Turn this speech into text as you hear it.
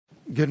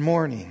Good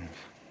morning.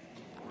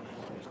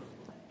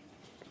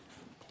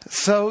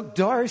 So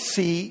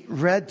Darcy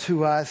read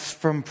to us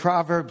from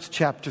Proverbs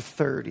chapter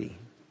 30,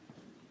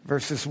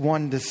 verses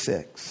 1 to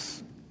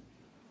 6.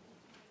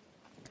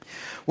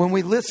 When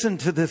we listen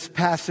to this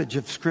passage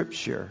of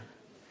Scripture,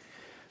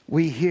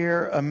 we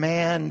hear a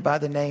man by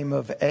the name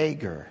of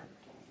Agur.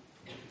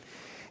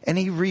 And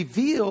he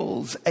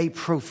reveals a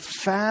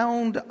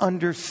profound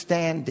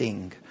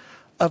understanding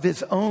of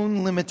his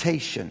own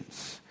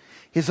limitations,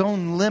 his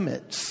own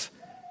limits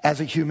as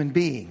a human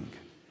being.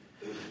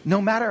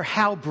 No matter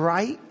how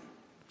bright,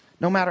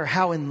 no matter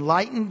how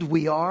enlightened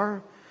we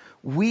are,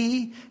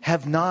 we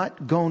have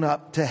not gone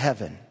up to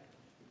heaven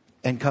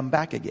and come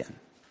back again.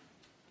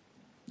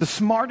 The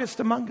smartest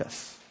among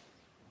us,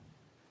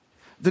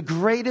 the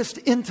greatest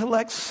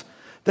intellects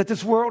that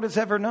this world has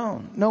ever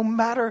known, no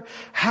matter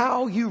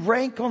how you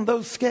rank on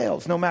those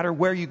scales, no matter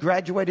where you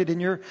graduated in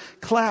your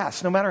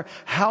class, no matter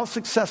how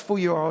successful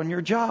you are on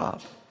your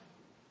job,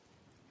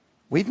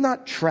 we've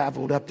not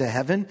traveled up to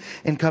heaven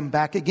and come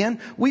back again.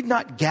 We've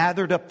not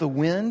gathered up the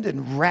wind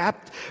and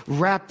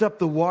wrapped up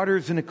the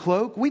waters in a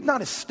cloak. We've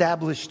not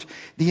established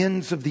the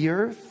ends of the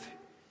earth.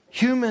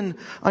 Human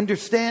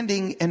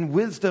understanding and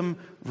wisdom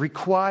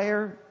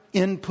require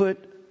input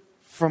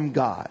from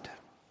God.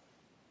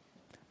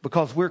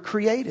 Because we're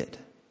created.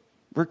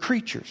 We're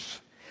creatures.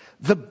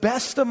 The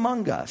best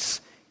among us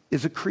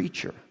is a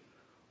creature.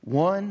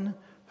 One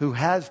who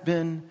has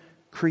been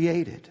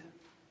created.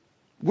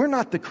 We're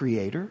not the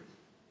creator.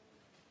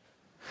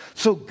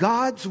 So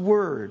God's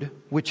word,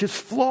 which is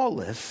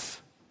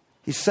flawless,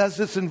 he says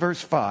this in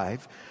verse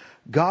 5,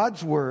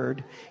 God's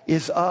word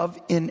is of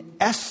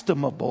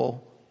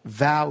inestimable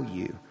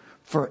value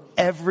for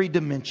every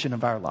dimension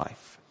of our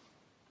life,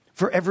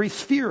 for every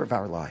sphere of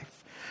our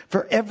life,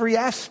 for every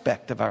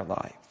aspect of our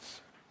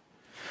lives.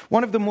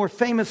 One of the more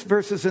famous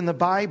verses in the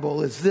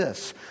Bible is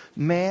this: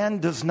 man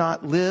does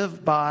not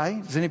live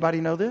by, does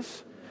anybody know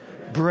this?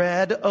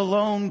 Bread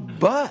alone,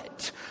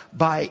 but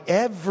by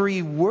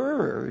every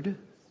word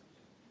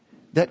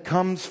that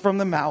comes from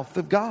the mouth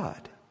of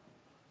God.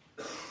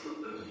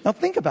 Now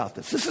think about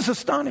this. This is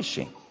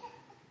astonishing.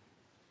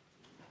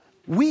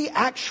 We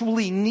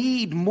actually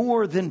need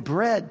more than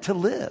bread to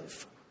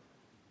live.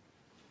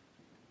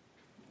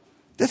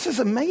 This is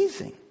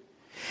amazing.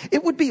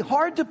 It would be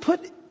hard to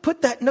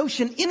put that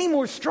notion any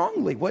more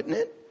strongly, wouldn't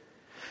it?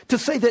 To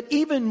say that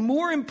even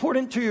more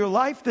important to your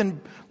life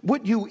than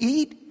what you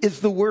eat is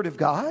the Word of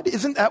God.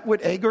 Isn't that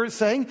what Agur is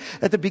saying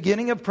at the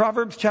beginning of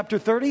Proverbs chapter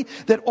 30?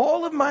 That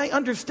all of my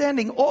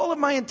understanding, all of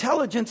my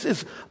intelligence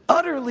is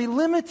utterly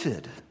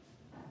limited.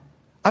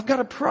 I've got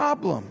a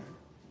problem.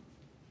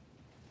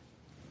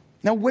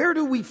 Now, where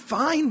do we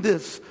find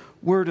this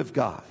Word of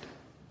God?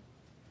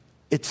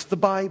 It's the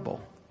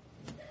Bible.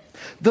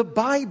 The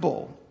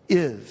Bible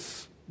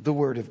is the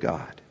Word of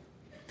God.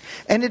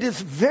 And it is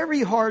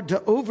very hard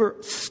to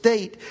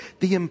overstate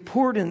the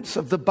importance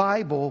of the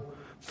Bible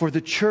for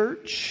the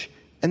church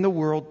and the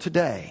world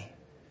today.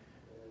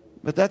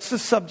 But that's the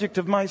subject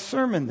of my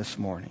sermon this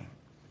morning.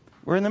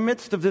 We're in the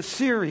midst of this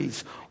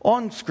series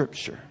on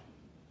Scripture.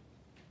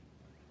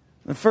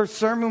 In the first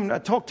sermon, I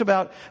talked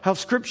about how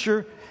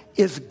Scripture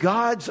is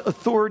God's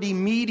authority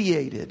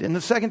mediated. In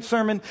the second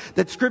sermon,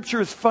 that Scripture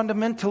is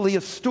fundamentally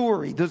a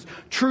story, the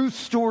true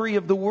story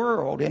of the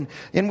world.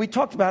 And we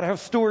talked about how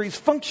stories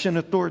function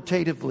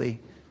authoritatively.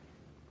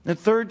 In the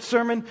third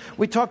sermon,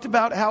 we talked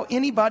about how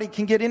anybody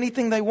can get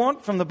anything they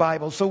want from the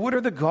Bible. So what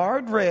are the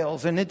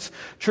guardrails and its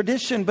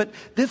tradition? But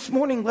this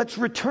morning, let's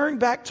return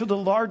back to the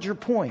larger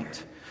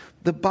point,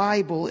 the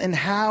Bible and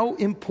how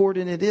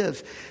important it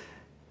is.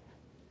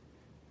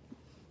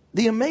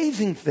 The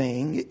amazing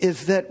thing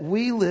is that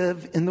we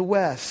live in the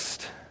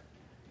West.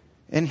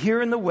 And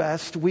here in the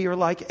West, we are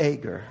like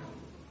Agur.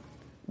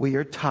 We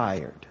are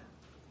tired.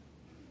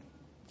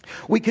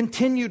 We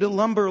continue to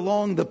lumber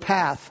along the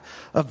path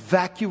of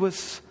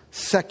vacuous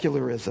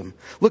secularism.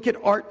 Look at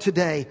art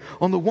today.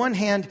 On the one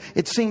hand,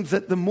 it seems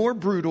that the more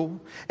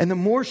brutal and the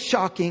more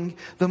shocking,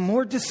 the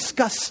more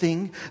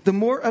disgusting, the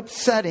more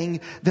upsetting,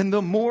 then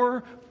the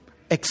more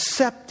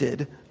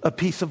accepted a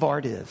piece of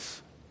art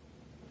is.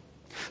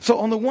 So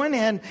on the one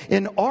hand,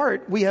 in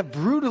art, we have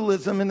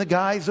brutalism in the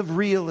guise of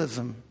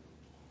realism.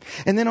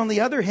 And then on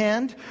the other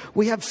hand,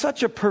 we have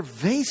such a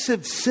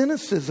pervasive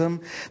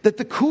cynicism that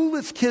the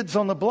coolest kids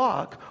on the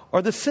block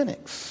are the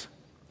cynics.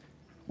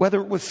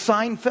 Whether it was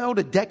Seinfeld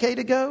a decade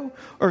ago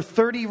or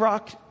 30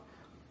 Rock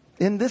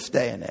in this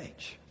day and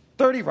age.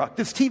 30 Rock,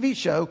 this TV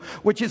show,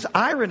 which is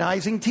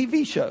ironizing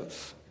TV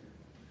shows.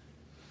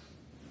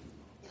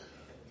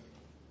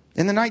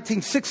 In the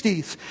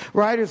 1960s,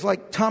 writers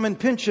like Tom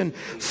Pynchon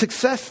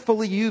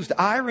successfully used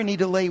irony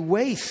to lay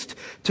waste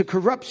to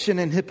corruption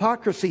and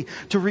hypocrisy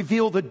to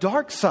reveal the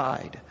dark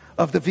side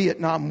of the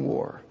Vietnam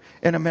War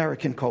and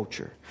American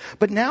culture.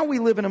 But now we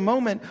live in a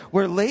moment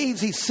where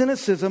lazy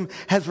cynicism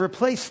has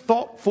replaced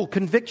thoughtful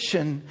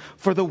conviction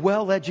for the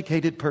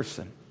well-educated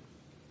person.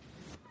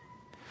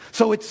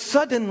 So it's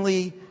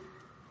suddenly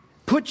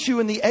puts you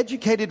in the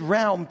educated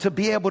realm to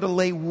be able to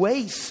lay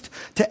waste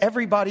to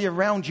everybody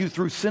around you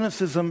through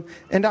cynicism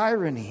and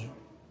irony.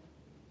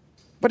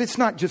 But it's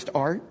not just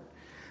art.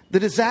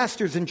 The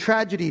disasters and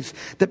tragedies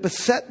that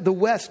beset the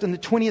West in the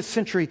 20th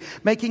century,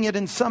 making it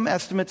in some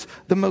estimates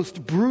the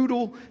most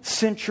brutal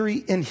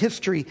century in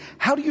history.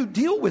 How do you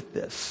deal with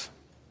this?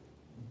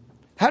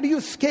 How do you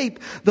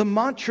escape the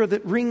mantra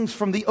that rings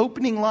from the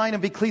opening line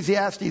of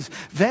Ecclesiastes,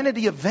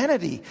 vanity of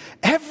vanity,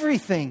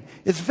 everything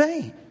is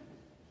vain?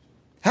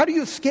 How do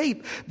you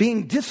escape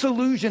being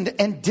disillusioned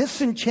and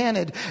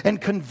disenchanted and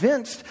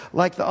convinced,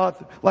 like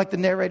the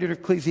narrator of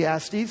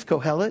Ecclesiastes,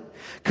 Kohelet,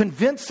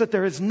 convinced that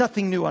there is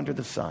nothing new under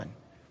the sun?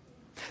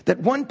 That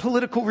one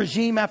political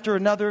regime after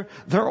another,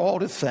 they're all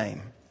the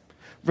same.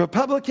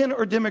 Republican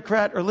or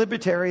Democrat or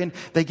Libertarian,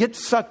 they get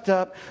sucked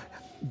up.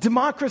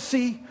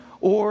 Democracy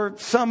or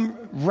some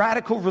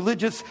radical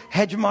religious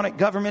hegemonic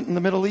government in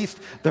the Middle East,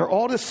 they're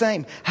all the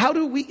same. How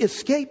do we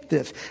escape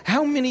this?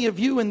 How many of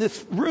you in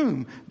this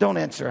room, don't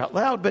answer out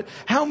loud, but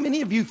how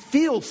many of you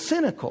feel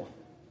cynical?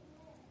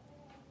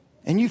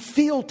 And you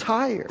feel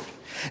tired?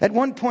 At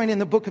one point in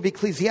the book of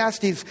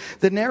Ecclesiastes,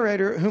 the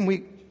narrator, whom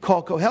we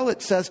call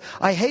Kohelet, says,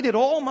 I hated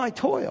all my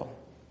toil,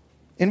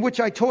 in which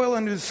I toil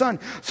under the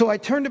sun. So I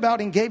turned about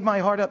and gave my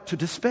heart up to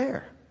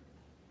despair.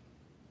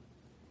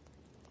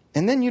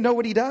 And then you know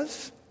what he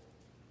does?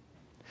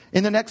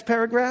 In the next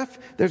paragraph,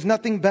 there's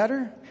nothing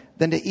better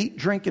than to eat,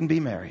 drink, and be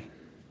merry.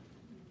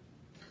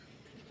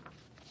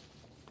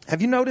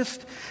 Have you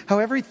noticed how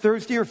every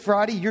Thursday or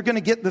Friday you're going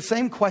to get the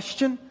same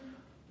question?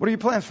 What are your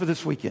plans for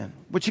this weekend?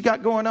 What you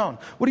got going on?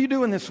 What are you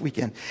doing this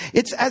weekend?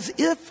 It's as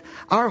if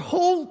our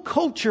whole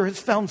culture has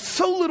found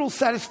so little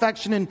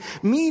satisfaction and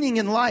meaning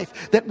in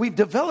life that we've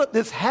developed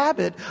this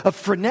habit of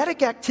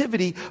frenetic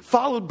activity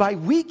followed by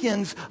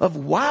weekends of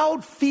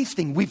wild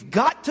feasting. We've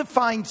got to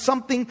find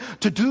something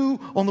to do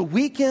on the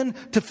weekend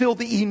to fill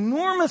the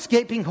enormous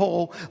gaping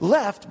hole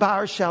left by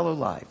our shallow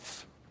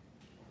lives.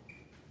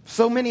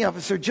 So many of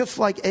us are just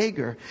like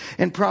Agur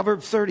in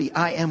Proverbs 30.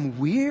 I am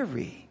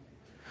weary.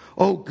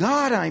 Oh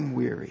God, I'm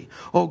weary.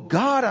 Oh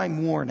God,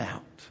 I'm worn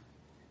out.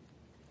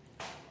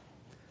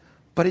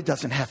 But it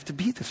doesn't have to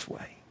be this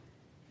way.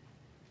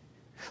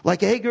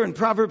 Like Agur in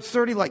Proverbs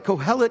 30, like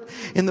Kohelet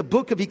in the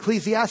book of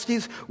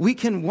Ecclesiastes, we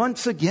can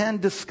once again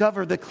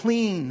discover the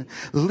clean,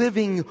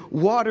 living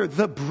water,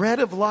 the bread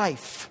of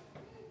life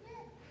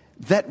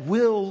that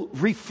will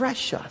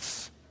refresh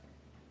us.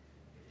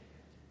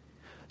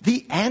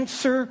 The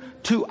answer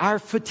to our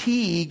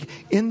fatigue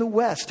in the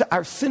West, to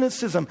our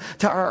cynicism,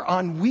 to our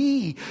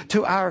ennui,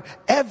 to our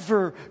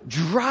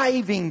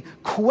ever-driving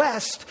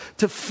quest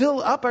to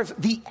fill up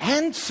the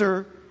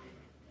answer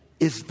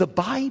is the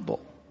Bible.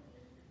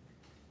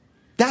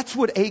 That's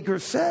what Agur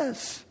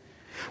says.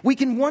 We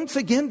can once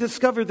again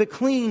discover the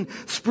clean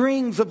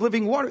springs of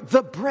living water,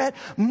 the bread,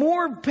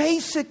 more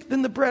basic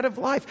than the bread of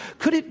life.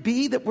 Could it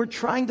be that we're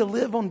trying to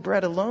live on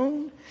bread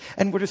alone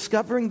and we're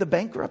discovering the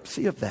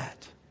bankruptcy of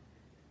that?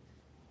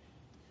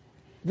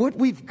 What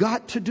we've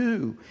got to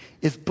do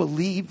is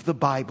believe the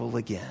Bible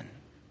again.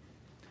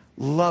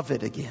 Love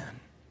it again.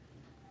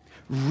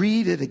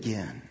 Read it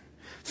again.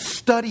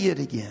 Study it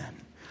again.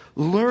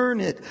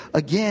 Learn it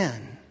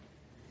again.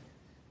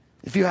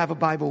 If you have a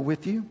Bible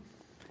with you,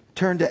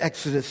 turn to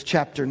Exodus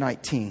chapter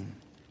 19.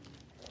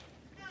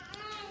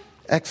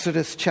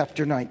 Exodus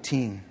chapter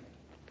 19.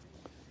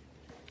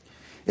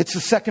 It's the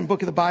second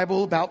book of the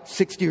Bible, about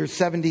 60 or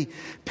 70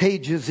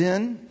 pages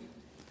in.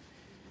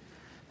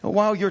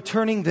 While you're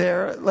turning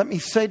there, let me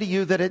say to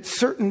you that at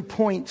certain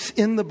points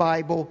in the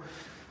Bible,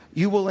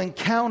 you will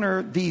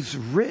encounter these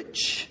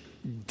rich,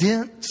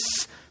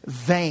 dense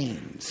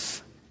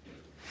veins,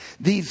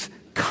 these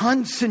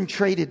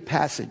concentrated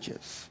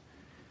passages.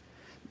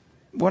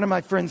 One of my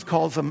friends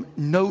calls them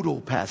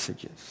nodal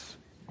passages.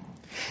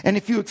 And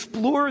if you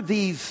explore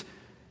these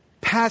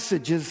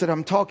passages that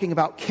I'm talking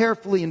about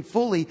carefully and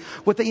fully,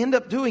 what they end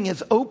up doing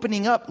is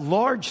opening up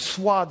large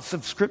swaths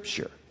of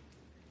Scripture.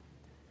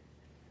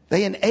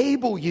 They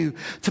enable you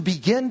to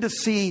begin to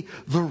see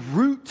the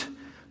root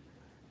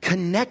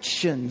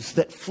connections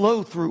that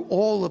flow through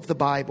all of the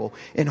Bible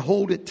and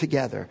hold it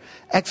together.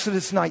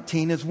 Exodus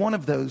 19 is one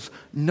of those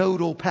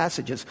nodal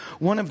passages,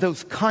 one of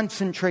those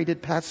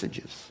concentrated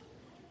passages.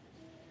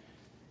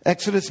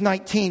 Exodus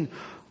 19,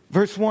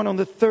 verse 1, on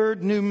the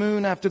third new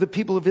moon after the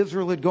people of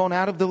Israel had gone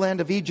out of the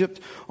land of Egypt,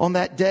 on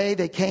that day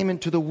they came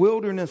into the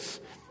wilderness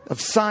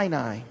of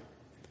Sinai.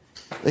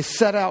 They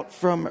set out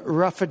from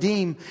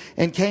Rephidim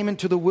and came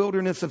into the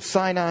wilderness of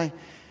Sinai,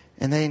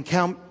 and they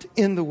encamped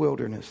in the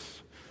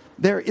wilderness.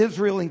 There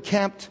Israel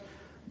encamped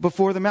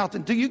before the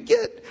mountain. Do you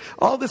get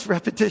all this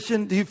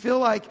repetition? Do you feel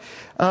like,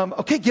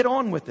 okay, get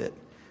on with it?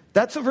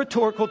 That's a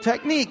rhetorical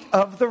technique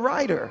of the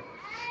writer.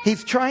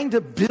 He's trying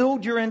to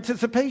build your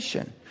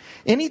anticipation.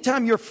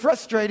 Anytime you're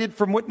frustrated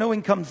from what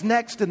knowing comes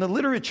next in the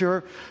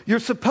literature, you're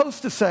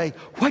supposed to say,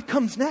 what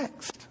comes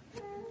next?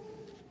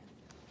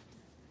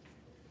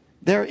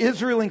 There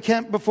Israel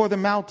encamped before the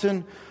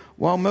mountain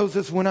while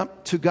Moses went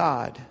up to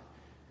God.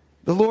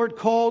 The Lord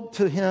called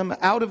to him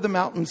out of the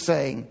mountain,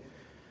 saying,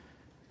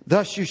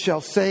 Thus you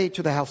shall say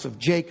to the house of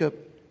Jacob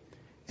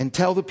and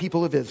tell the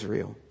people of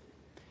Israel,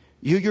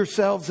 you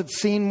yourselves have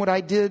seen what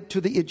I did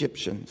to the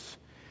Egyptians,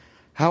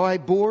 how I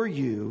bore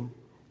you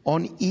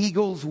on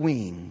eagle's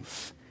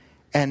wings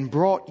and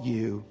brought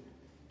you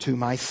to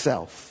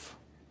myself.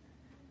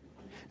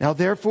 Now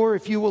therefore,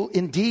 if you will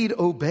indeed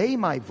obey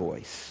my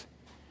voice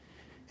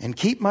and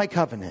keep my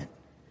covenant,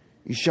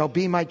 you shall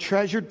be my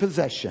treasured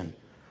possession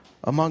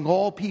among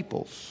all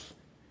peoples.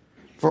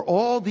 For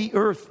all the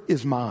earth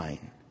is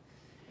mine,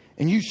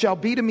 and you shall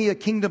be to me a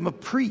kingdom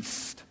of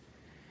priests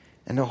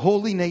and a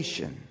holy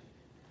nation.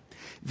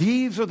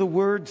 These are the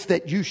words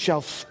that you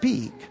shall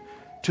speak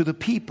to the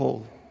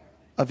people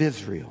of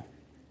Israel.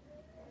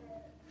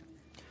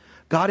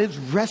 God has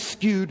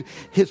rescued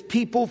his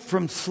people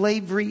from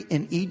slavery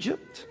in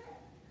Egypt.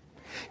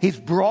 He's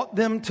brought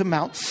them to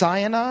Mount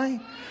Sinai,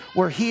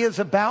 where he is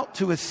about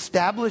to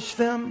establish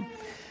them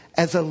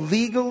as a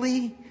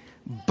legally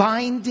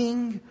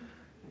binding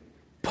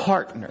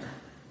partner.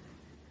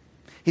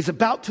 He's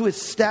about to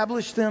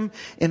establish them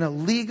in a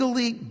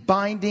legally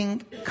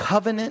binding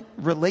covenant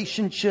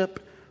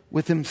relationship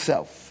with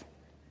himself.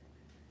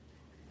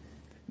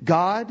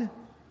 God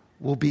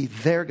will be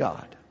their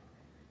God,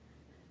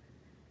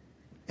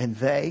 and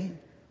they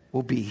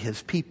will be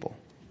his people.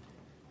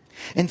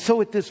 And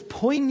so at this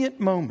poignant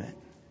moment,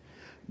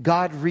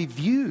 God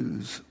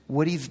reviews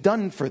what he's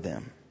done for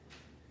them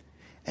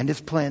and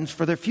his plans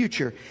for their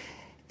future.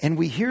 And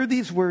we hear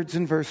these words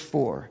in verse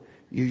 4.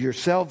 You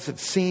yourselves have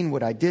seen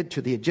what I did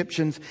to the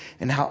Egyptians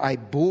and how I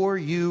bore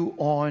you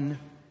on...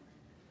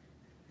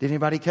 Did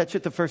anybody catch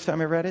it the first time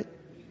I read it?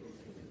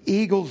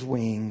 Eagle's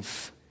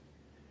wings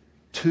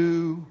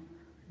to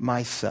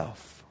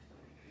myself.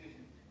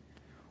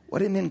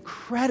 What an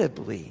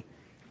incredibly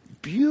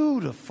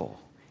beautiful,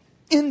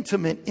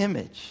 intimate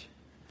image.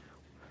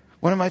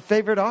 One of my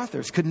favorite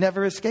authors could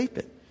never escape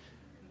it.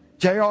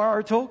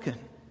 J.R.R. Tolkien.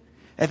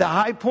 At the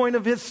high point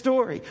of his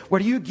story, where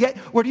do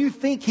you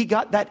think he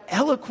got that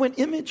eloquent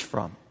image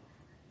from?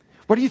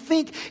 Where do you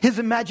think his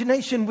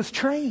imagination was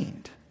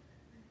trained?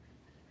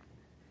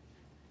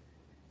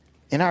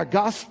 In our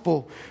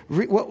gospel,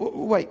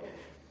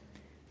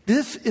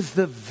 this is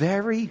the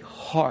very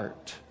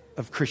heart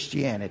of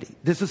Christianity.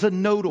 This is a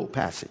nodal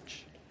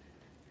passage.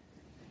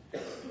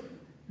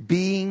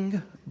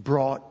 Being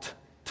brought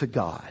to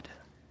God.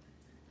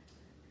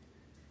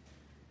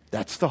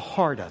 That's the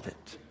heart of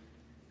it.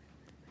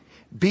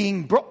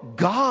 Being brought,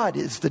 God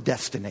is the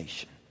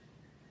destination.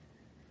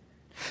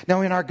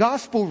 Now in our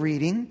gospel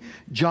reading,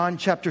 John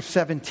chapter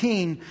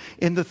 17,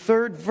 in the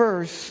 3rd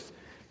verse,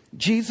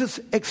 Jesus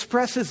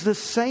expresses the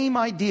same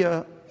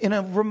idea in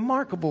a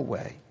remarkable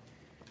way.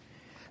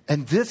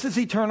 And this is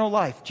eternal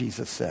life,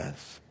 Jesus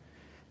says,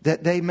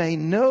 that they may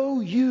know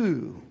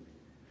you,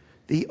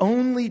 the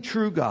only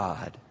true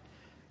God,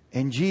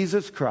 and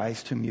Jesus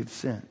Christ whom you've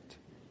sent.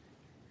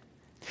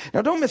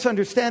 Now don't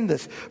misunderstand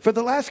this. For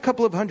the last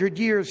couple of hundred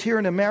years here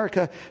in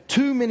America,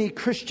 too many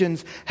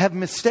Christians have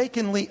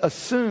mistakenly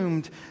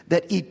assumed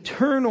that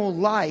eternal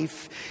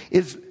life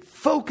is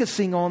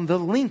focusing on the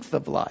length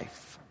of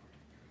life.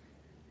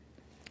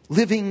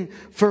 Living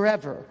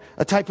forever,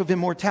 a type of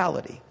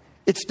immortality.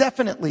 It's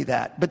definitely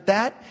that, but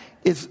that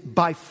is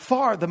by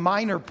far the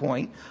minor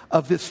point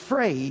of this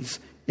phrase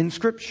in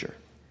Scripture.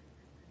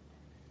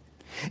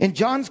 In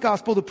John's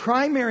gospel, the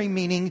primary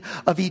meaning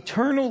of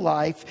eternal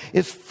life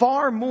is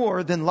far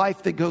more than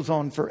life that goes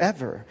on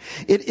forever.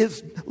 It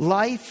is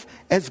life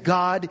as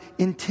God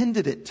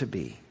intended it to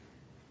be.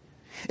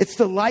 It's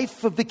the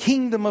life of the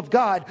kingdom of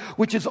God,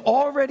 which is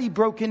already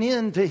broken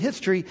into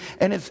history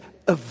and is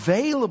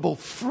available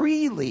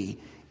freely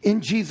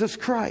in Jesus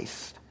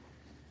Christ.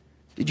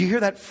 Did you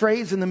hear that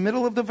phrase in the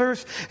middle of the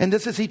verse? And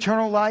this is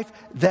eternal life,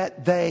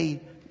 that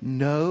they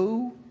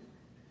know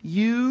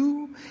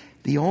you,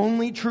 the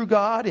only true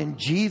God, and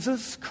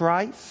Jesus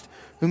Christ,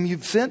 whom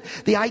you've sent.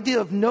 The idea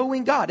of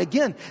knowing God.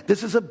 Again,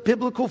 this is a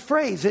biblical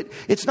phrase.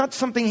 It's not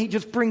something he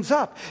just brings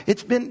up.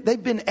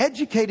 They've been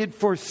educated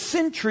for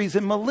centuries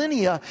and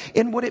millennia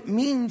in what it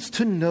means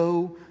to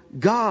know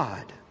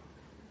God.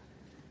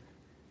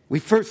 We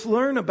first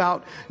learn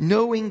about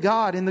knowing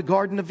God in the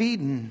Garden of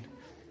Eden.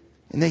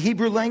 In the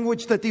Hebrew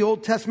language that the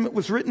Old Testament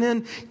was written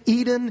in,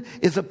 Eden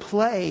is a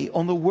play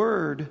on the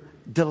word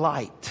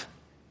delight.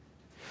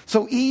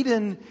 So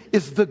Eden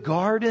is the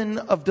garden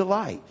of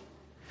delight.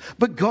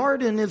 But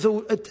garden is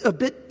a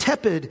bit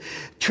tepid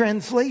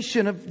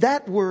translation of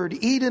that word.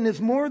 Eden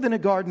is more than a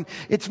garden.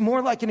 It's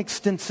more like an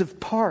extensive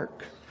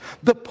park.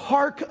 The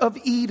park of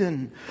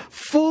Eden,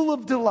 full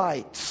of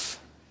delights.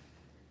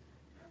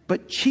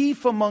 But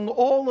chief among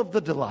all of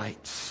the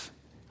delights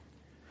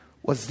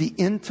was the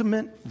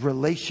intimate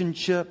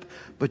relationship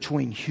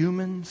between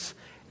humans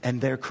and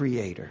their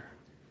Creator.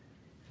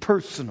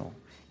 Personal,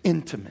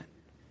 intimate.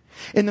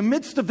 In the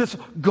midst of this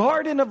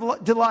garden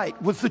of delight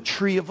was the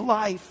tree of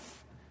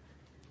life,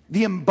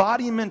 the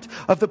embodiment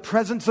of the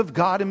presence of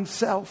God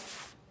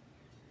himself.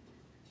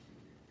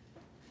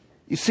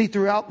 You see,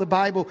 throughout the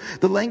Bible,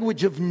 the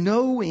language of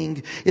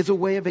knowing is a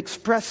way of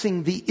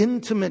expressing the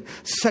intimate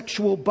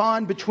sexual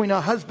bond between a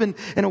husband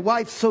and a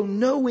wife. So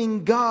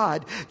knowing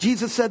God,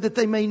 Jesus said that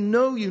they may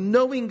know you.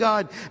 Knowing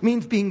God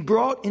means being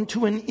brought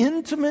into an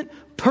intimate,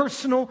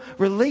 personal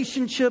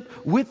relationship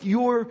with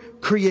your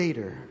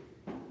Creator.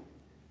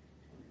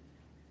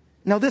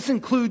 Now, this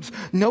includes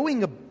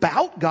knowing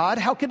about God.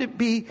 How could it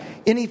be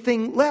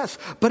anything less?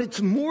 But it's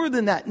more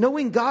than that.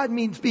 Knowing God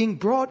means being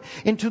brought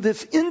into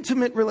this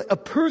intimate, a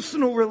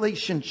personal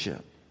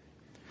relationship.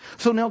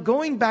 So now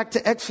going back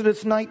to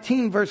Exodus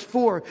 19, verse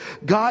 4,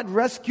 God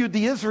rescued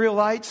the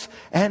Israelites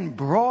and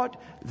brought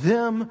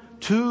them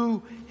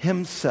to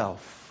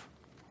Himself.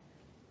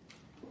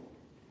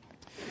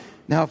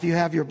 Now, if you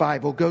have your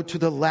Bible, go to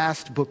the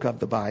last book of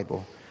the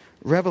Bible,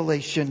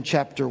 Revelation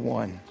chapter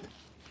 1.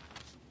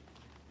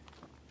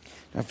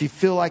 Now, if you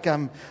feel like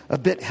I'm a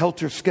bit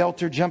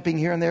helter-skelter jumping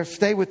here and there,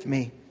 stay with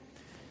me.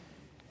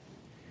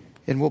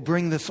 And we'll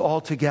bring this all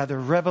together.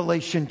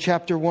 Revelation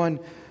chapter 1,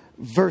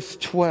 verse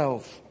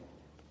 12.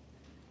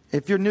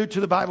 If you're new to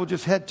the Bible,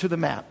 just head to the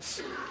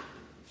maps.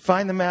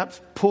 Find the maps,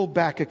 pull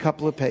back a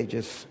couple of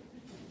pages.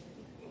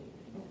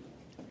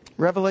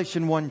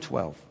 Revelation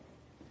 1:12.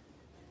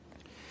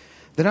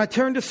 Then I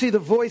turned to see the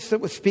voice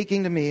that was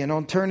speaking to me, and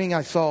on turning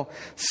I saw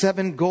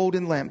 7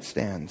 golden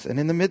lampstands, and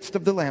in the midst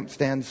of the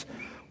lampstands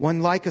one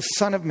like a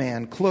son of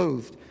man,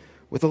 clothed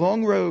with a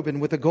long robe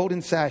and with a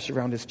golden sash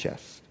around his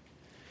chest.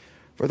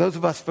 For those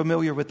of us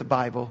familiar with the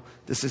Bible,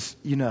 this is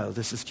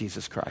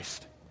Jesus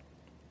Christ.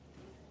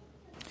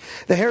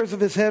 The hairs of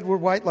his head were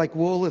white like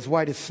wool, as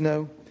white as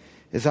snow.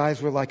 His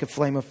eyes were like a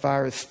flame of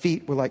fire. His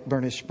feet were like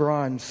burnished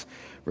bronze,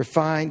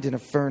 refined in a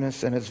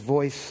furnace, and his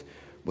voice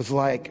was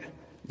like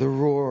the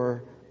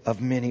roar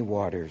of many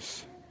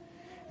waters.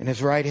 In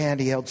his right hand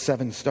he held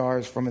 7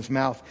 stars. From his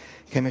mouth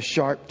came a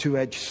sharp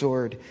 2-edged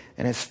sword,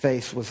 and his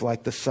face was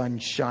like the sun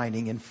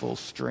shining in full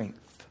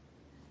strength.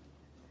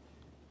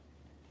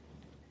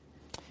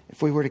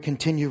 If we were to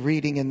continue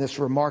reading in this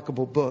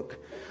remarkable book,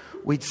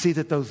 we'd see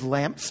that those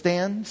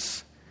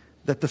lampstands,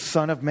 that the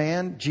Son of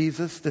Man,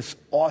 Jesus, this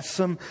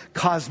awesome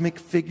cosmic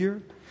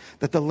figure,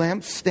 that the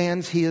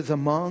lampstands He is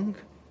among,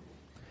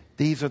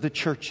 these are the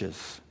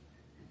churches.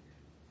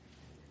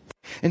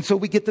 And so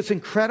we get this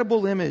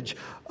incredible image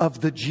of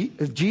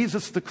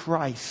Jesus the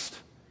Christ,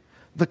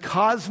 the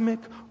cosmic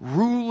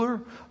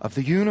ruler of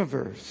the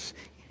universe,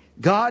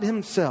 God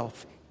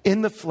Himself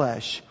in the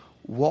flesh,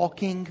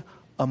 walking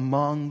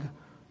among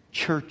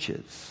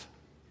churches.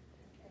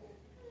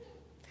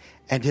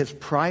 And His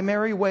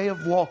primary way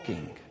of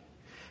walking,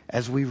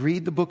 as we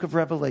read the book of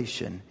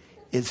Revelation,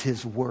 is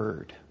His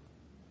Word.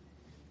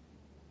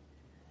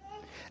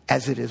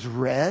 As it is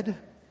read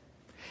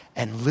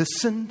and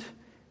listened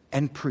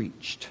and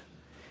preached.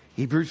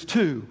 Hebrews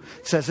 2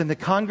 says, in the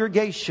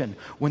congregation,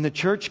 when the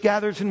church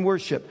gathers in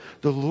worship,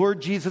 the Lord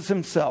Jesus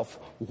Himself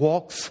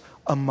walks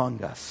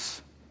among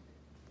us.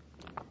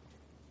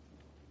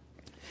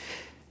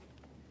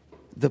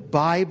 The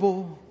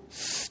Bible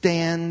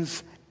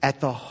stands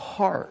at the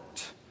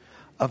heart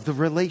of the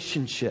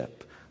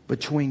relationship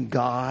between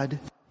God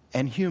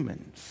and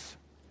humans.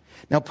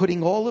 Now,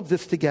 putting all of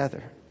this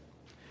together,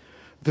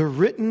 the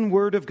written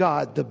Word of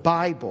God, the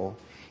Bible,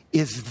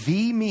 is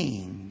the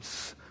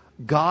means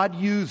God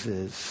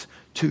uses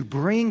to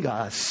bring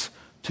us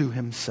to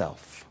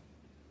Himself.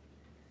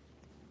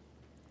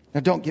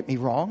 Now, don't get me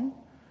wrong.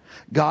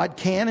 God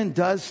can and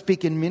does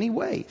speak in many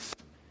ways.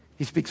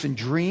 He speaks in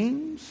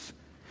dreams,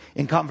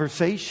 in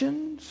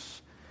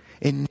conversations,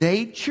 in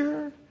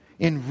nature,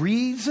 in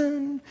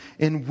reason,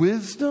 in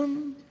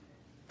wisdom.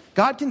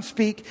 God can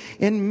speak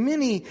in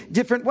many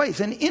different ways.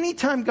 And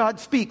anytime God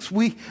speaks,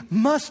 we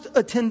must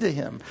attend to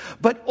Him.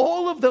 But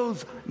all of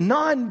those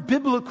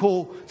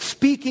non-biblical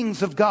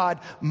speakings of God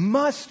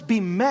must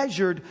be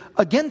measured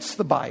against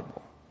the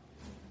Bible.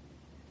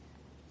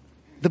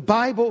 The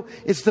Bible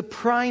is the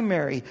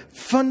primary,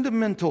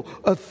 fundamental,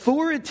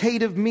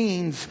 authoritative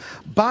means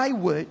by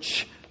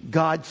which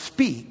God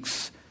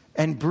speaks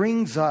and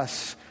brings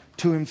us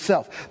to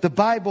Himself. The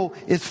Bible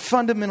is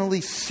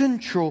fundamentally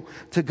central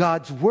to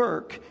God's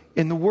work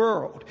in the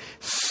world.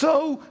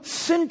 So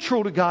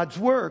central to God's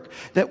work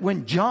that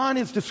when John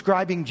is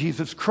describing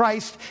Jesus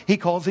Christ, he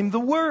calls Him the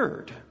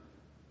Word.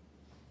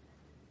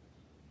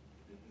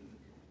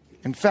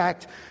 In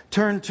fact,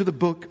 turn to the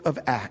book of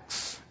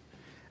Acts.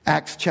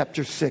 Acts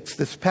chapter 6,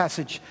 this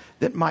passage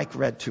that Mike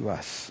read to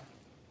us.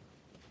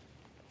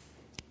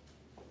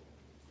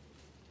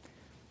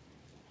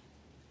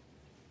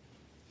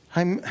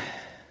 I'm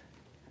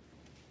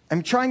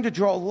trying to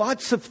draw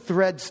lots of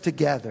threads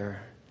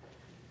together.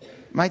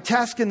 My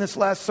task in this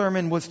last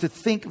sermon was to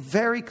think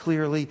very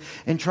clearly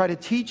and try to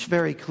teach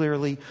very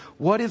clearly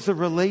what is the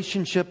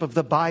relationship of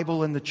the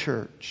Bible and the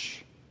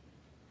church.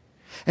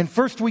 And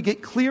first we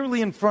get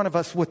clearly in front of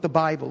us what the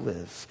Bible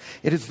is.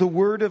 It is the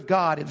Word of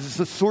God. It is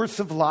the source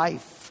of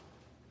life.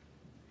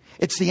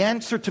 It's the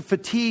answer to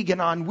fatigue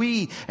and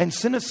ennui and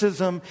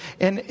cynicism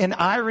and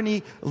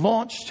irony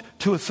launched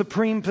to a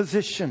supreme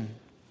position.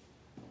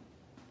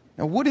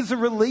 Now, what is the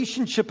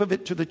relationship of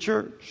it to the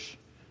church?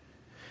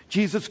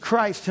 Jesus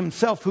Christ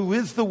himself, who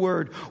is the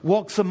Word,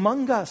 walks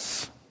among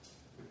us.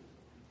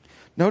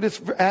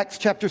 Notice Acts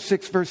chapter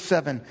 6, verse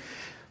 7.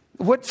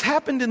 What's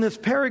happened in this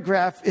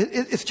paragraph,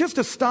 it's just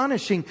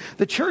astonishing.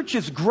 The church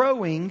is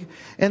growing,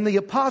 and the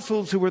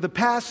apostles, who were the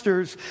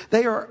pastors,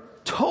 they are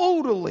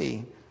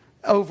totally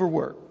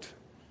overworked.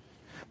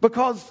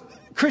 Because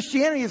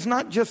Christianity is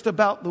not just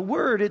about the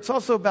Word, it's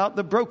also about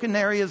the broken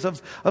areas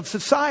of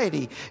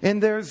society.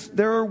 And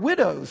there are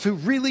widows who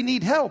really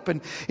need help.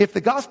 And if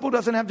the gospel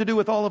doesn't have to do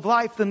with all of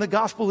life, then the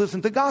gospel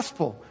isn't the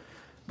gospel.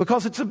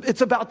 Because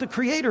it's about the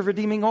Creator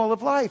redeeming all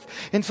of life.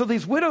 And so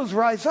these widows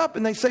rise up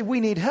and they say, we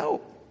need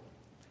help.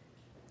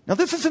 Now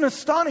this is an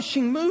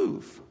astonishing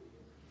move.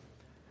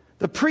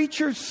 The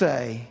preachers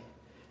say,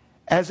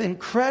 as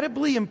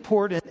incredibly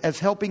important as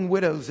helping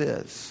widows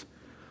is,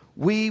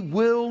 we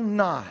will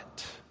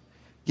not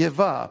give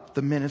up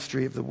the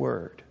ministry of the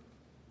Word.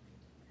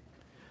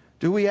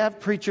 Do we have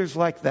preachers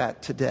like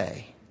that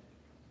today?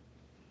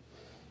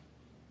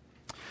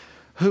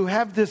 Who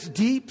have this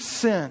deep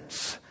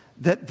sense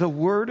that the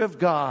Word of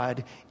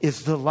God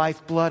is the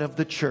lifeblood of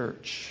the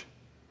church.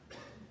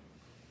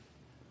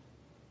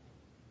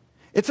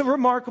 It's a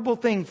remarkable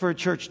thing for a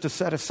church to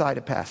set aside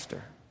a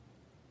pastor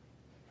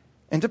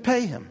and to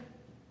pay him.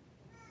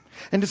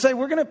 And to say,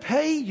 we're going to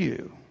pay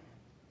you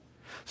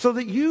so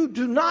that you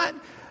do not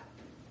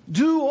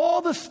do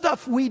all the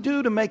stuff we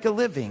do to make a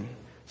living,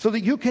 so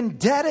that you can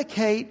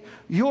dedicate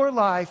your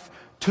life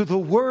to the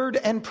Word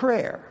and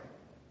prayer,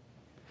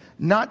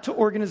 not to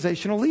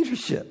organizational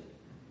leadership.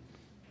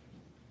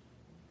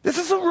 This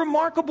is a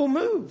remarkable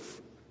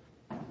move.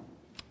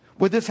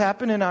 Would this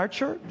happen in our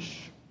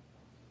church?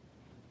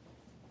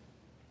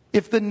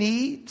 If the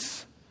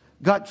needs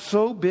got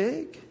so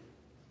big,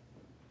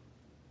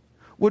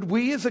 would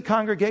we as a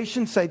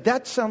congregation say,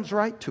 that sounds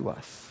right to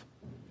us?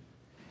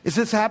 Is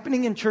this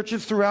happening in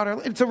churches throughout our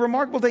life? It's a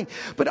remarkable thing.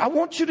 But I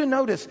want you to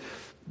notice,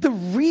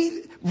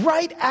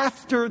 right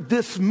after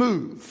this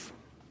move,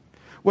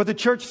 where the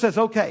church says,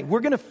 okay, we're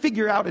going to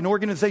figure out an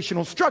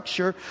organizational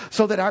structure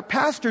so that our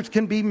pastors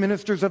can be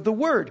ministers of the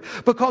Word.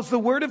 Because the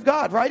Word of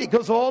God, right, it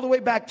goes all the way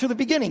back to the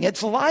beginning.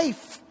 It's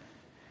life.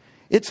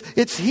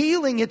 It's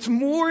healing. It's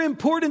more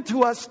important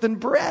to us than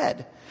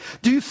bread.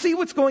 Do you see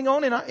what's going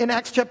on in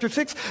Acts chapter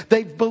 6?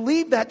 They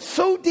believe that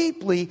so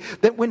deeply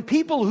that when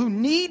people who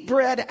need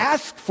bread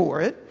ask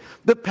for it,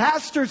 the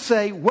pastors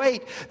say,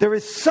 wait, there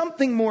is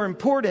something more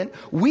important.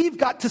 We've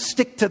got to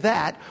stick to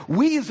that.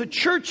 We as a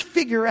church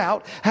figure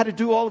out how to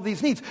do all of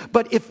these needs.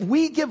 But if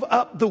we give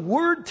up the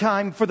word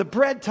time for the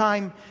bread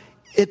time,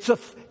 it's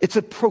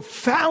a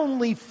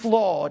profoundly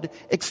flawed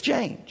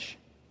exchange.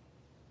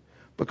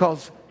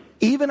 Because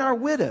even our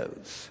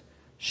widows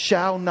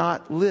shall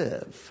not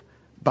live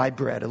by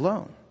bread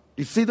alone.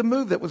 You see the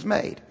move that was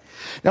made.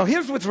 Now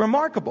here's what's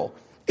remarkable.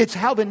 It's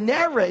how the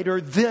narrator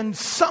then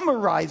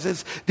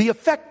summarizes the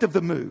effect of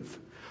the move.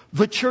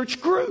 The church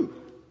grew.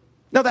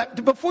 Now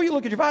that, before you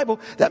look at your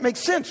Bible, that makes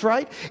sense,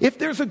 right? If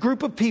there's a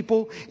group of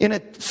people in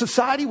a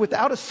society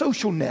without a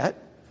social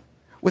net,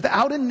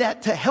 without a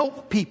net to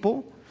help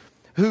people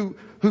who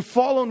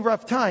fall on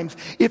rough times,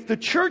 if the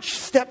church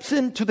steps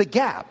into the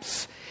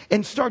gaps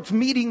and starts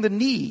meeting the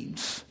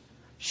needs,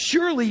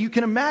 surely you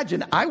can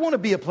imagine, I want to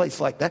be a place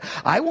like that.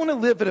 I want to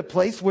live at a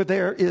place where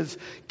there is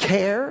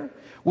care,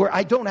 where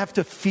I don't have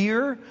to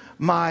fear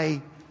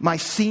my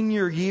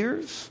senior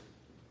years.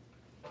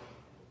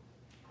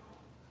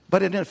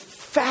 But in a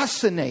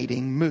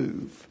fascinating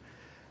move,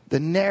 the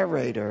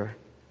narrator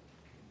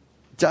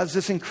does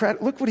this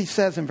incredible. Look what he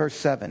says in verse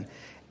 7.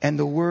 And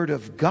the word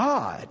of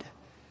God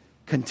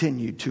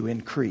continued to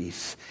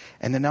increase,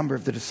 and the number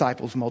of the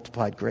disciples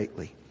multiplied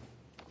greatly.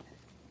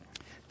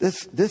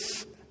 This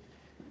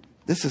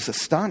is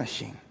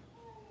astonishing.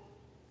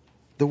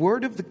 The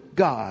Word of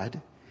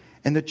God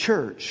and the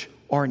church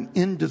are an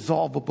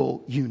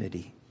indissoluble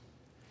unity.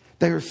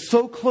 They are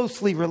so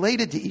closely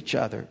related to each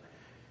other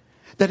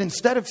that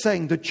instead of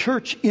saying the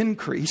church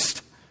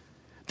increased,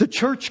 the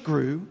church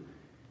grew,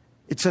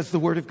 it says the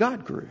Word of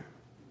God grew.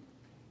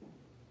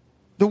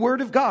 The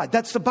Word of God,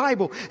 that's the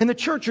Bible, and the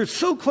church are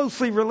so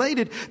closely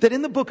related that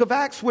in the book of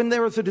Acts, when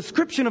there is a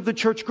description of the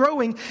church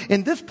growing,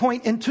 in this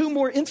point, in two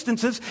more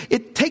instances,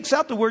 it takes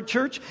out the word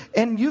church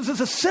and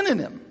uses a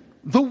synonym.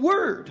 The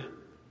Word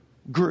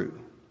grew.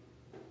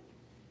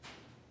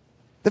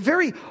 The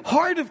very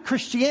heart of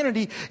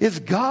Christianity is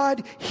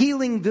God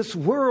healing this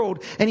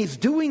world, and He's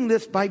doing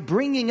this by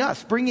bringing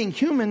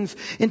humans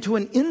into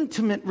an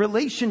intimate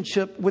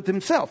relationship with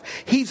Himself.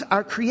 He's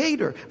our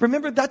Creator.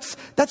 Remember, that's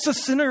the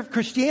center of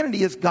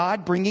Christianity, is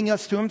God bringing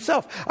us to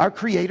Himself. Our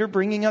Creator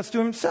bringing us to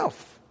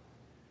Himself.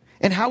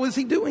 And how is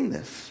He doing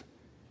this?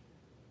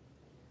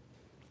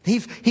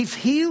 He's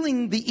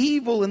healing the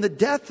evil and the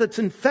death that's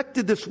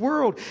infected this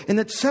world and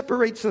that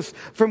separates us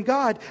from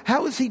God.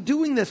 How is He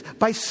doing this?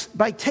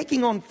 By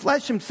taking on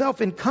flesh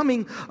Himself and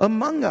coming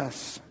among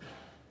us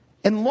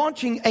and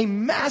launching a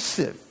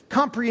massive,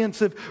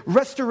 comprehensive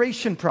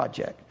restoration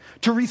project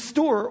to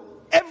restore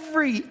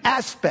every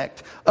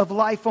aspect of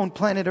life on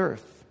planet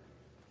Earth.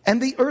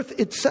 and the earth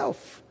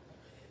itself.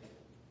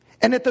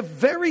 And at the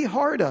very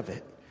heart of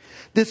it,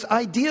 this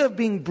idea of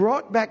being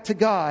brought back to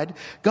God,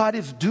 God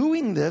is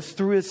doing this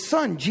through His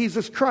Son,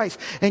 Jesus Christ.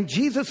 And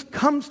Jesus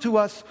comes to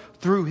us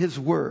through His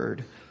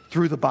Word,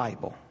 through the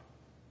Bible.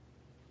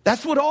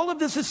 That's what all of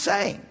this is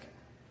saying.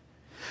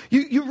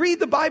 You read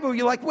the Bible,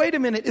 you're like, wait a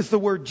minute, is the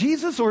word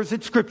Jesus or is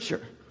it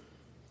Scripture?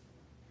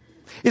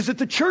 Is it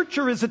the church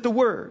or is it the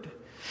Word?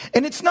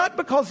 And it's not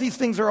because these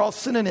things are all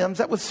synonyms.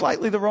 That was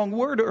slightly the wrong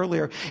word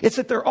earlier. It's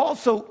that they're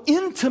also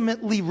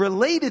intimately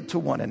related to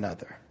one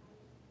another.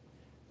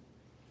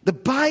 The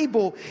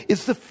Bible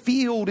is the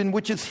field in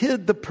which is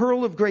hid the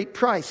pearl of great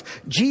price,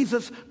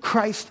 Jesus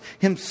Christ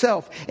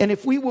Himself. And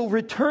if we will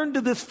return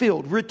to this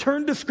field,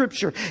 return to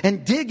Scripture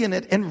and dig in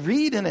it and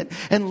read in it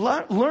and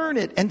learn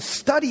it and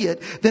study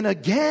it, then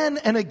again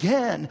and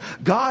again,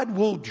 God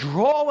will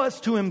draw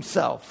us to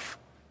Himself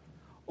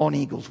on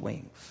eagle's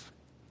wings.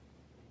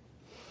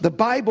 The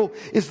Bible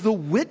is the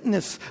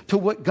witness to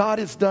what God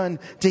has done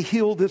to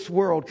heal this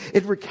world.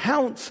 It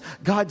recounts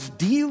God's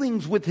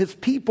dealings with His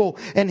people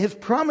and His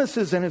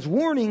promises and His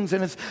warnings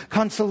and His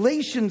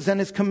consolations and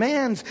His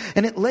commands.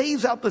 And it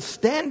lays out the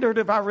standard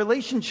of our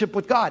relationship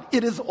with God.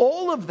 It is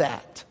all of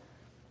that.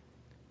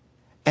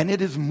 And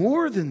it is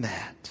more than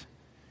that.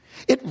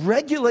 It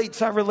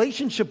regulates our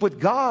relationship with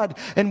God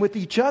and with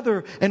each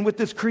other and with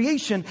this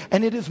creation.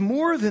 And it is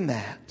more than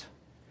that.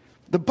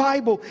 The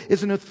Bible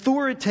is an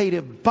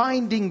authoritative,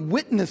 binding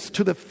witness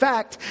to the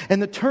fact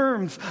and the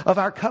terms of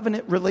our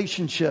covenant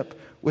relationship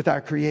with our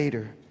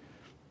Creator.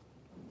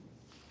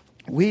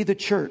 We, the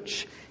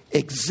church,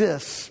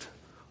 exist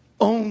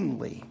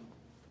only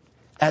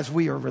as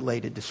we are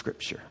related to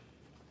Scripture.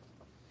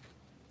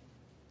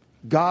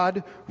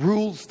 God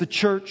rules the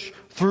church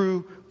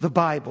through the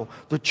Bible.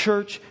 The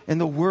church and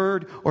the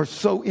Word are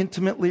so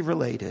intimately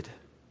related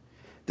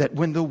that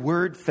when the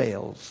Word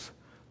fails,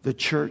 the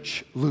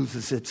church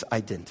loses its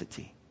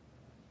identity.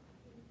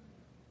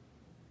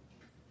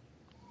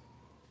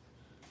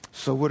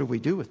 So what do we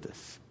do with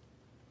this?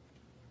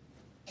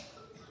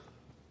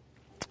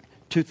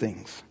 Two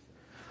things.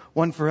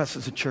 One for us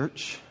as a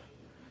church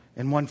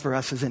and one for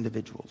us as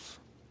individuals.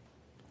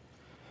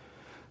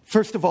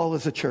 First of all,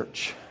 as a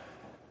church,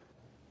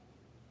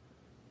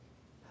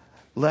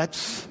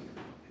 let's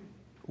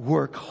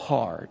work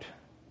hard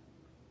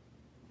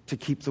to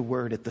keep the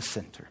Word at the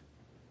center.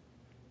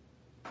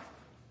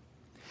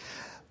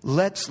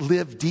 Let's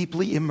live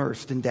deeply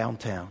immersed in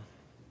downtown.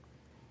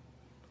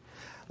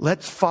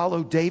 Let's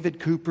follow David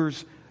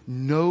Cooper's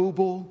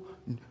noble,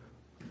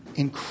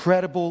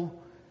 incredible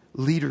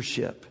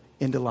leadership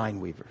into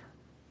Lineweaver.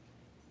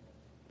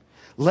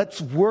 Let's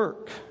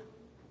work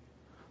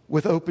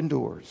with open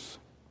doors.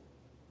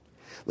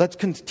 Let's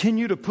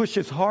continue to push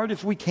as hard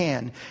as we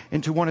can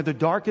into one of the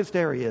darkest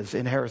areas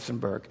in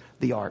Harrisonburg,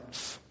 the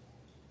arts.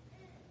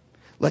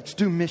 Let's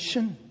do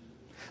mission.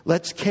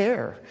 Let's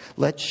care.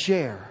 Let's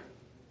share.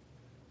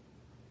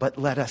 But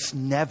let us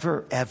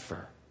never,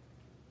 ever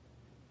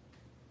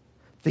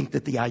think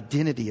that the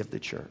identity of the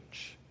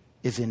church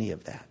is any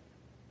of that.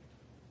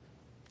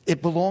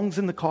 It belongs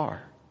in the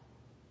car,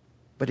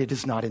 but it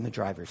is not in the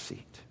driver's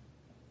seat.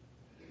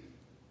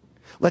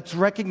 Let's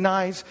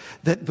recognize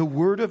that the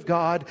Word of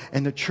God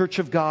and the Church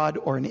of God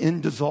are an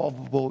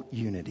indissoluble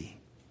unity.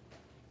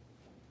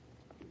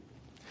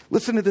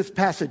 Listen to this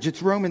passage.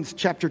 It's Romans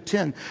chapter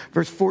 10,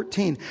 verse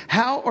 14.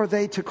 How are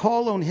they to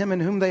call on Him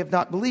in whom they have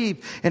not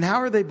believed? And how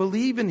are they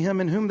believe in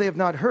Him in whom they have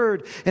not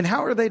heard? And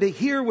how are they to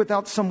hear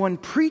without someone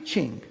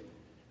preaching?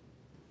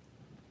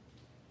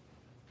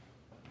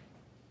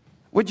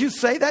 Would you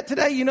say that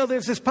today? You know,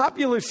 there's this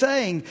popular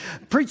saying,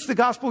 preach the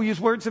gospel,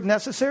 use words if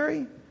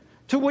necessary.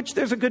 To which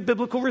there's a good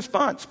biblical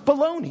response.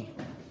 Baloney.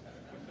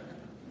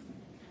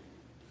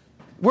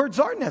 Words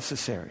are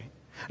necessary.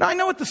 Now, I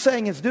know what the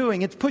saying is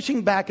doing. It's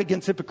pushing back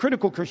against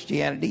hypocritical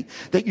Christianity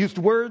that used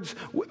words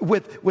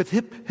with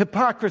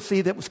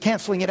hypocrisy that was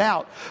canceling it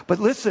out. But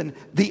listen,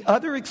 the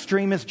other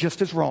extreme is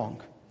just as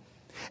wrong.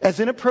 As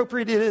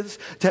inappropriate it is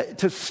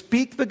to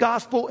speak the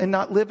gospel and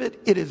not live it,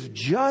 it is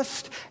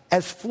just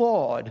as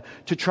flawed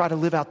to try to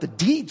live out the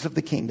deeds of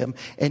the kingdom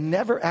and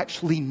never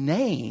actually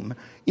name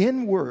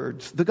in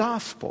words the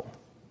gospel.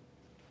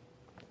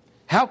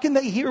 How can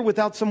they hear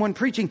without someone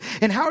preaching?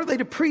 And how are they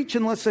to preach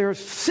unless they are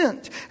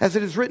sent? As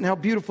it is written, how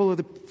beautiful are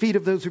the feet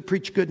of those who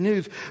preach good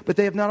news. But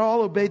they have not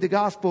all obeyed the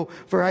gospel.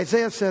 For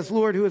Isaiah says,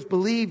 Lord, who has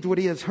believed what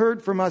he has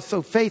heard from us?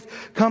 So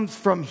faith comes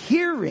from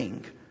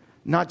hearing,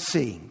 not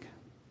seeing.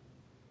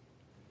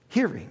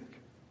 Hearing.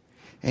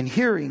 And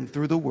hearing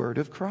through the word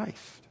of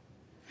Christ.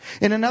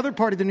 In another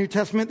part of the New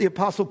Testament, the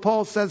Apostle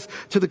Paul says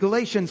to the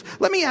Galatians,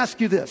 let me ask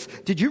you this.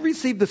 Did you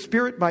receive the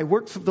Spirit by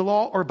works of the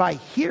law or by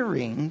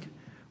hearing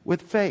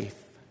with faith?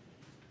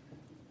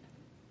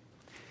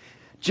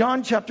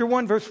 John chapter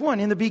 1, verse 1.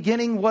 In the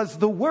beginning was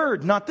the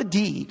word, not the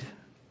deed.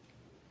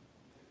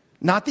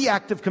 Not the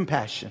act of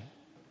compassion.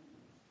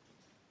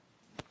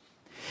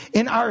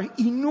 In our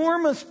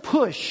enormous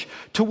push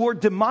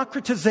toward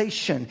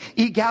democratization,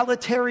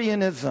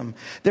 egalitarianism,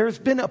 there's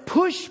been a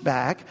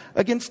pushback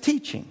against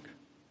teaching.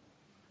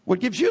 What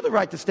gives you the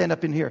right to stand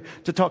up in here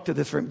to talk to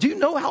this room? Do you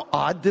know how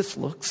odd this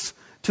looks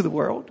to the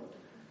world?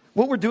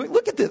 What we're doing?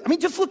 Look at this. I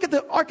mean, just look at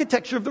the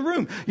architecture of the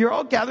room. You're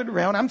all gathered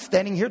around. I'm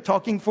standing here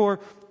talking for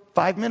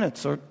 5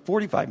 minutes or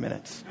 45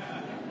 minutes.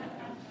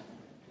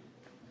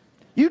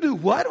 You do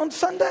what on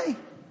Sunday?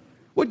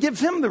 What gives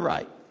him the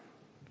right?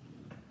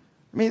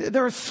 I mean,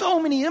 there are so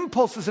many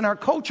impulses in our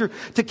culture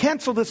to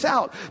cancel this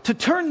out, to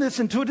turn this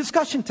into a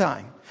discussion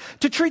time,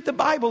 to treat the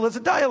Bible as a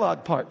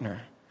dialogue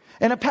partner,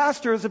 and a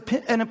pastor as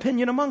an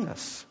opinion among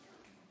us.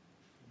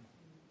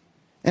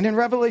 And in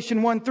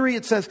Revelation 1:3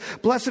 it says,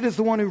 "Blessed is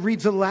the one who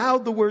reads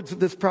aloud the words of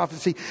this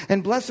prophecy,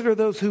 and blessed are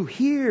those who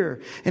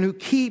hear and who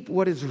keep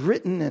what is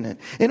written in it."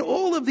 In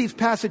all of these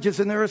passages,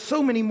 and there are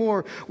so many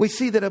more, we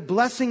see that a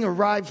blessing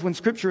arrives when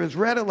Scripture is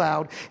read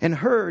aloud and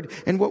heard.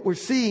 And what we're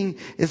seeing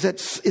is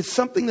that it's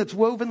something that's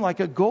woven like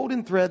a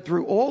golden thread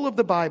through all of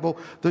the Bible.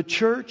 The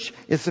church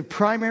is the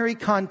primary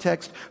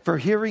context for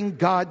hearing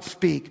God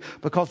speak,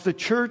 because the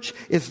church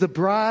is the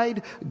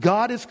bride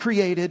God has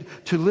created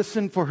to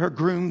listen for her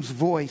groom's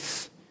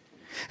voice.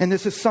 And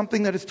this is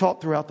something that is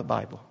taught throughout the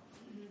Bible.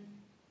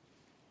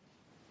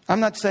 I'm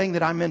not saying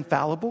that I'm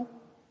infallible.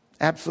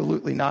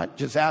 Absolutely not.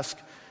 Just ask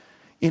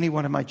any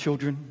one of my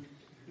children,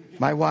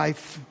 my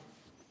wife.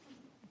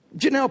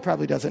 Janelle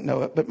probably doesn't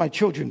know it, but my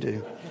children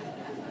do.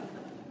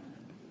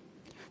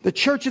 The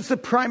church is the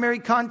primary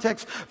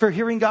context for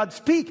hearing God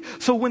speak.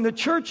 So when the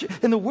church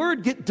and the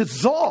word get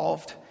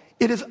dissolved,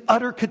 it is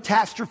utter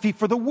catastrophe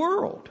for the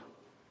world.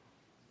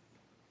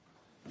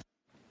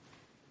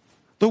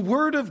 The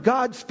word of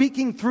God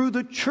speaking through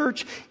the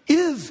church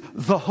is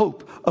the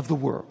hope of the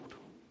world.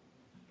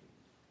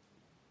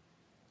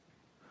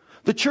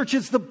 The church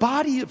is the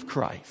body of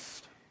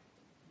Christ.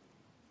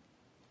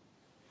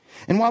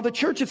 And while the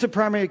church is the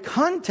primary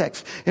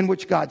context in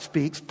which God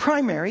speaks,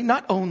 primary,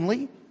 not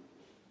only,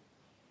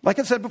 like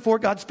I said before,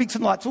 God speaks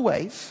in lots of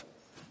ways.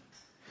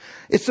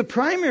 It's the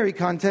primary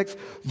context.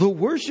 The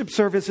worship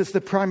service is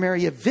the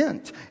primary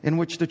event in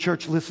which the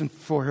church listens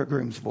for her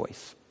groom's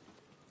voice.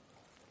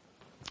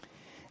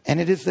 And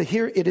it is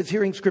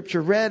hearing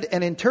Scripture read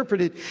and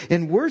interpreted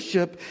in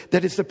worship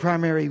that is the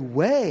primary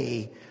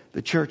way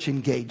the church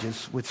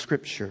engages with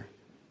Scripture.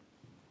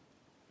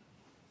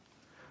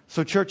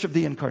 So, Church of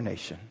the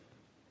Incarnation,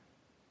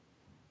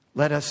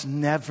 let us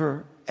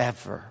never,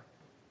 ever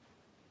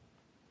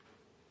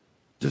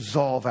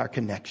dissolve our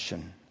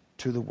connection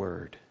to the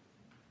Word.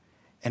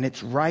 And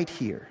it's right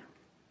here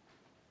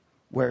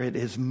where it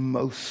is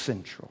most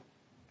central.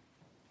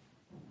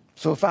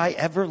 So if I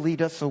ever lead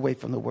us away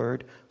from the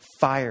Word,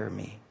 fire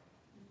me.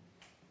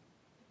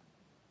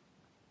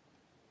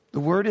 The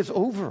Word is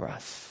over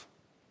us.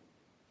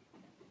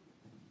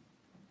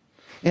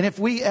 And if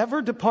we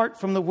ever depart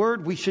from the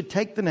Word, we should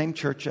take the name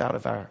church out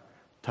of our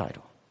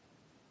title.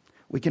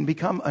 We can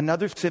become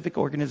another civic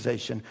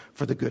organization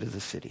for the good of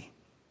the city.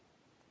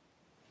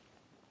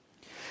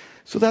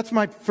 So that's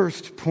my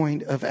first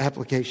point of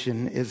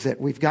application, is that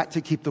we've got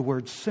to keep the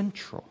Word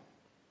central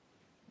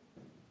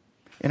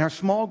in our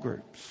small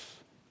groups,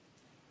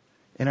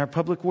 in our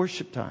public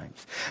worship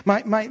times.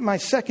 My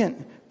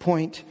second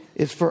point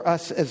is for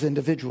us as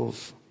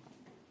individuals.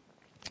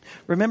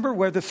 Remember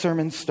where the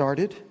sermon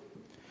started?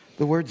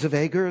 The words of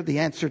Agur, the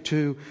answer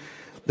to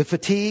the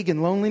fatigue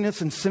and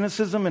loneliness and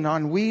cynicism and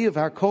ennui of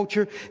our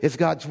culture is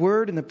God's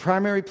Word, and the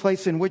primary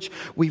place in which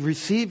we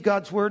receive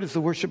God's Word is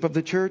the worship of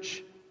the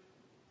church.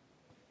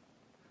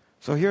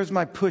 So here's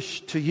my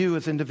push to you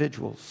as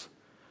individuals.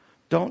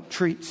 Don't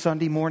treat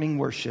Sunday morning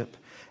worship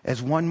as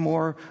one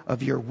more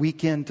of your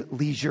weekend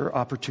leisure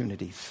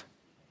opportunities.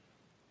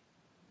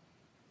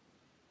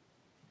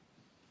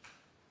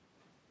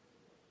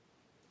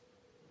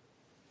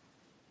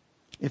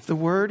 If the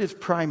Word is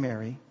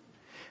primary,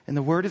 and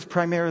the Word is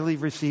primarily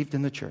received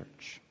in the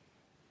church,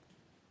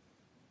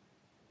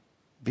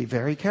 be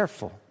very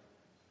careful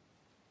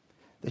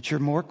that you're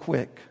more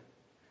quick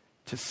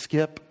to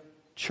skip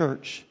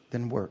church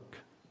than work.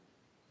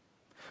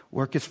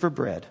 Work is for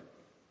bread.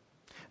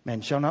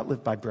 Man shall not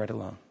live by bread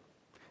alone.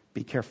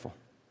 Be careful.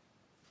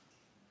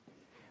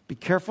 Be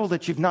careful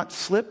that you've not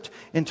slipped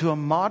into a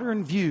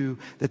modern view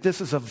that this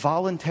is a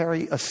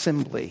voluntary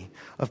assembly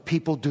of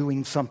people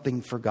doing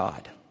something for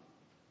God.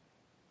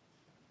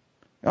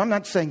 Now, I'm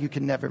not saying you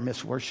can never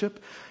miss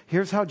worship.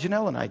 Here's how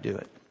Janelle and I do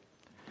it.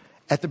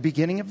 At the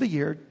beginning of the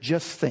year,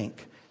 just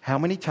think, how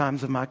many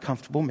times am I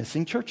comfortable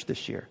missing church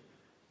this year?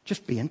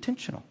 Just be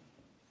intentional.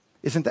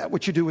 Isn't that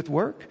what you do with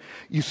work?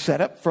 You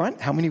set up front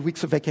how many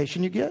weeks of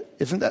vacation you get.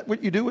 Isn't that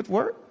what you do with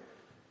work?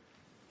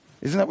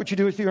 Isn't that what you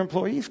do with your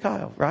employees,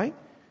 Kyle, right?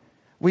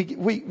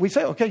 We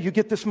say, okay, you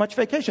get this much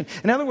vacation.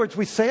 In other words,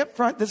 we say up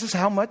front, this is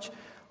how much.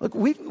 Look,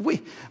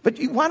 but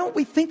why don't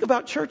we think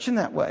about church in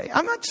that way?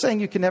 I'm not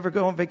saying you can never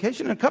go on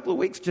vacation. In a couple of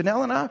weeks,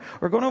 Janelle and I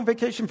are going on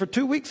vacation for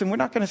 2 weeks, and we're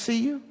not going to see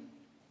you.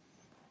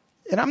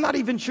 And I'm not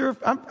even sure,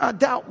 I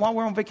doubt while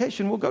we're on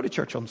vacation we'll go to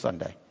church on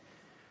Sunday.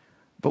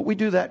 But we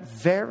do that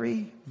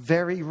very,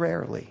 very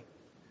rarely.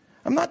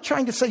 I'm not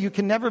trying to say you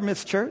can never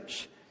miss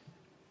church.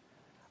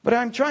 But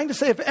I'm trying to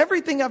say, if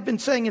everything I've been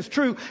saying is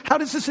true, how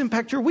does this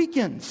impact your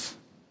weekends?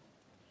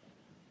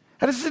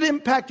 How does it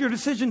impact your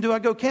decision? Do I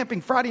go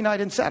camping Friday night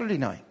and Saturday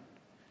night?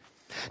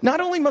 Not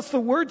only must the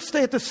Word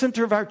stay at the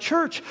center of our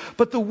church,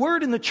 but the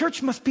Word in the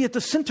church must be at the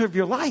center of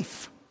your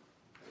life.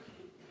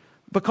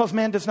 Because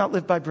man does not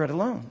live by bread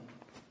alone,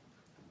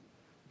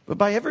 but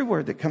by every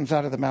word that comes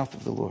out of the mouth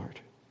of the Lord.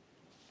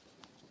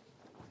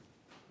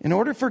 In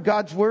order for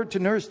God's Word to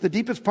nourish the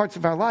deepest parts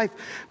of our life,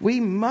 we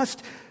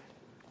must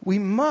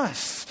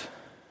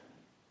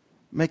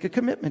make a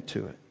commitment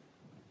to it.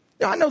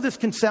 Now, I know this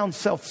can sound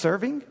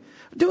self-serving.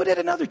 Do it at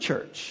another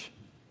church.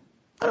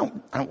 I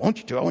don't want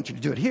you to. I want you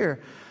to do it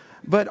here.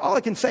 But all I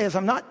can say is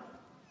I'm not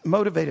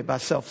motivated by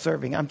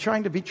self-serving. I'm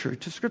trying to be true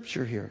to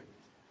Scripture here.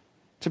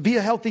 To be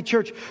a healthy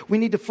church, we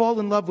need to fall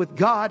in love with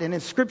God and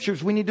His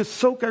Scriptures. We need to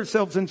soak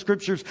ourselves in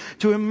Scriptures,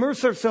 to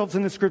immerse ourselves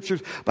in the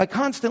Scriptures by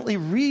constantly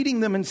reading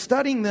them and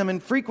studying them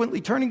and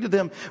frequently turning to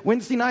them.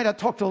 Wednesday night, I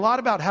talked a lot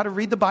about how to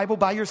read the Bible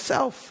by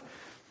yourself.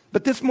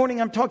 But this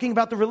morning, I'm talking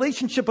about the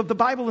relationship of the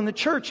Bible and the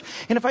church.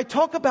 And if I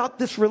talk about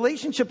this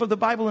relationship of the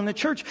Bible and the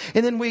church,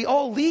 and then we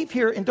all leave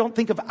here and don't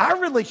think of our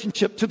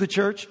relationship to the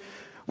church,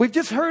 we've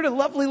just heard a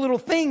lovely little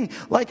thing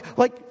like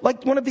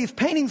one of these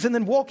paintings and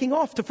then walking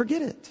off to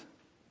forget it.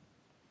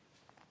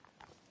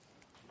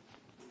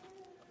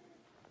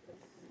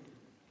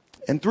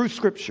 And through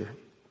Scripture,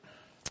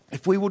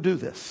 if we will do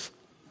this,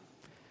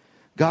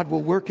 God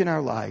will work in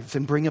our lives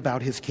and bring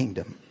about His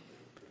kingdom.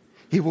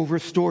 He will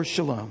restore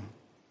shalom,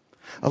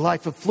 a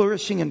life of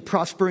flourishing and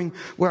prospering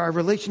where our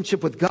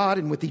relationship with God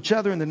and with each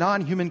other and the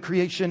non-human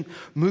creation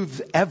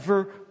moves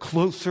ever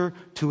closer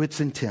to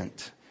its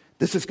intent.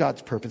 This is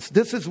God's purpose.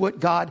 This is what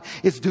God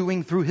is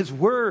doing through His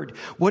Word.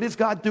 What is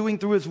God doing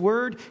through His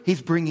Word?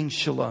 He's bringing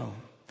shalom.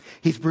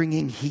 He's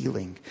bringing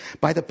healing.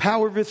 By the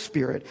power of His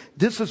Spirit,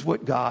 this is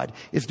what God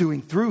is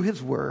doing through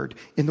His Word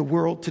in the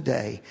world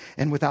today.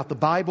 And without the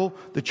Bible,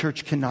 the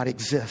church cannot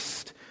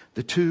exist.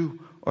 The two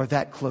are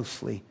that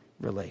closely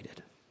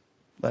related.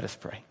 Let us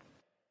pray.